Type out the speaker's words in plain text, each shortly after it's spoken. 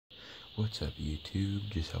What's up YouTube,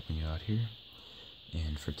 just helping you out here,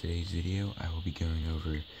 and for today's video I will be going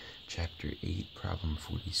over Chapter 8, Problem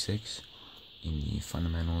 46 in the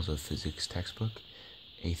Fundamentals of Physics textbook,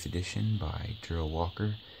 8th edition by Gerald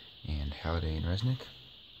Walker and Halliday and Resnick.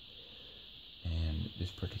 And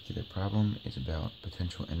this particular problem is about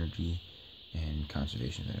potential energy and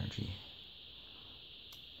conservation of energy.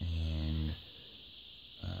 And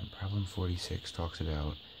Problem 46 talks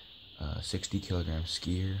about a 60 kilogram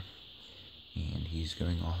skier, and he's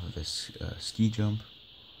going off of a ski jump,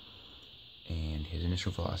 and his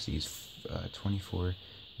initial velocity is 24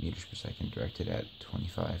 meters per second directed at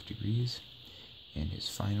 25 degrees, and his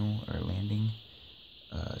final landing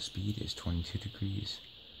speed is 22 meters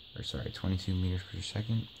per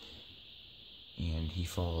second, and he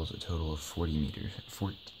falls a total of 14 meters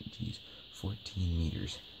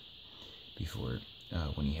before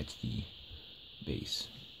when he hits the base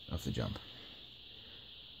of the jump.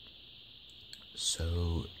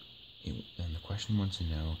 So, and the question wants to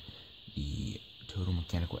know the total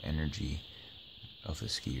mechanical energy of the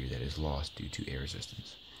skier that is lost due to air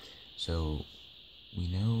resistance. So, we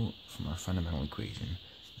know from our fundamental equation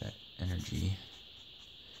that energy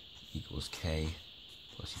equals K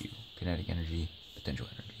plus U. Kinetic energy, potential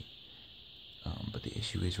energy. But the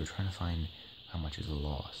issue is we're trying to find how much is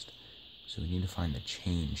lost. So we need to find the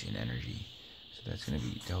change in energy. So that's going to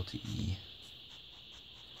be delta E,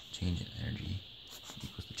 change in energy,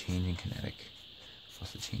 equals the change in kinetic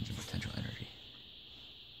plus the change in potential energy.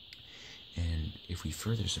 And if we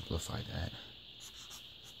further simplify that,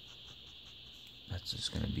 that's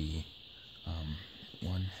just going to be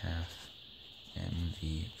 1/2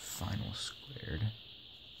 mv final squared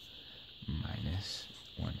minus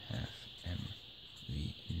 1/2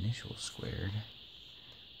 mv initial squared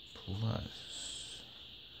plus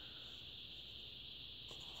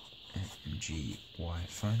mg y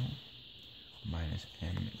final minus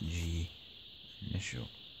mg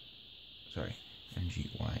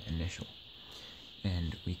y initial.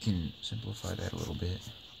 And we can simplify that a little bit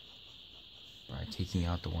by taking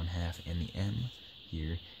out the 1/2 and the m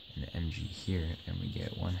here and the mg here, and we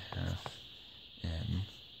get 1/2 m,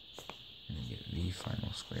 and we get v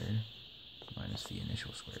final squared minus v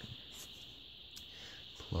initial squared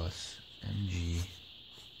plus mg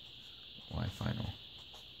y final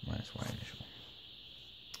minus y initial.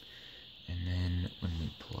 And then when we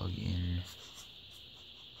plug in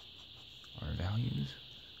our values,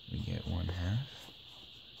 we get 1/2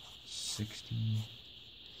 60,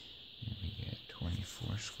 and we get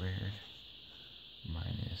 24 squared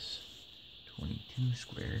minus 22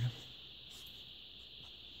 squared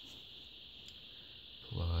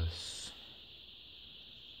plus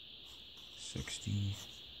 60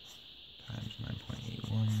 times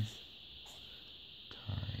 9.81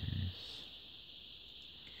 times,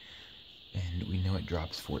 and we know it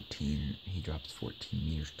drops 14, he drops 14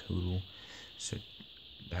 meters total, so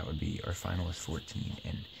that would be, our final is 14,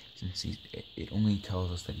 and since it only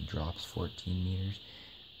tells us that he drops 14 meters,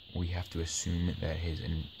 we have to assume that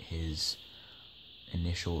his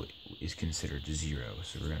initial is considered 0,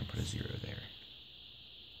 so we're going to put a 0 there.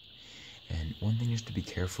 And one thing just to be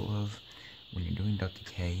careful of, when you're doing delta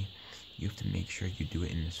K, you have to make sure you do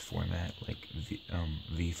it in this format, like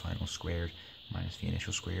v final squared minus v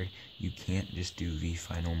initial squared. You can't just do v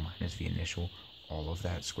final minus v initial, all of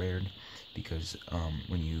that squared, because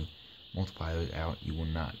when you multiply those out, you will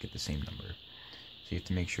not get the same number. So you have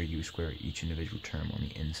to make sure you square each individual term on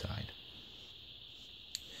the inside.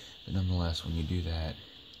 But nonetheless, when you do that,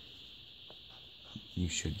 you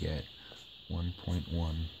should get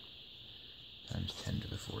 1.1 times 10 to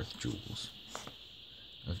the 4th joules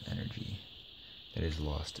of energy that is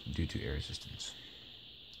lost due to air resistance.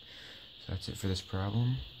 So that's it for this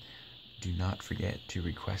problem. Do not forget to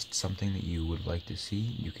request something that you would like to see.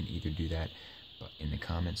 You can either do that in the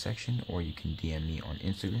comment section, or you can DM me on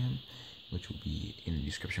Instagram, which will be in the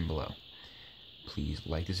description below. Please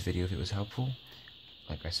like this video if it was helpful.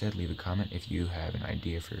 Like I said, leave a comment if you have an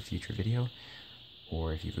idea for a future video,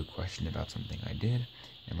 or if you have a question about something I did.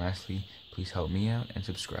 And lastly, please help me out and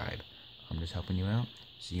subscribe. I'm just helping you out.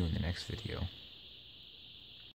 See you in the next video.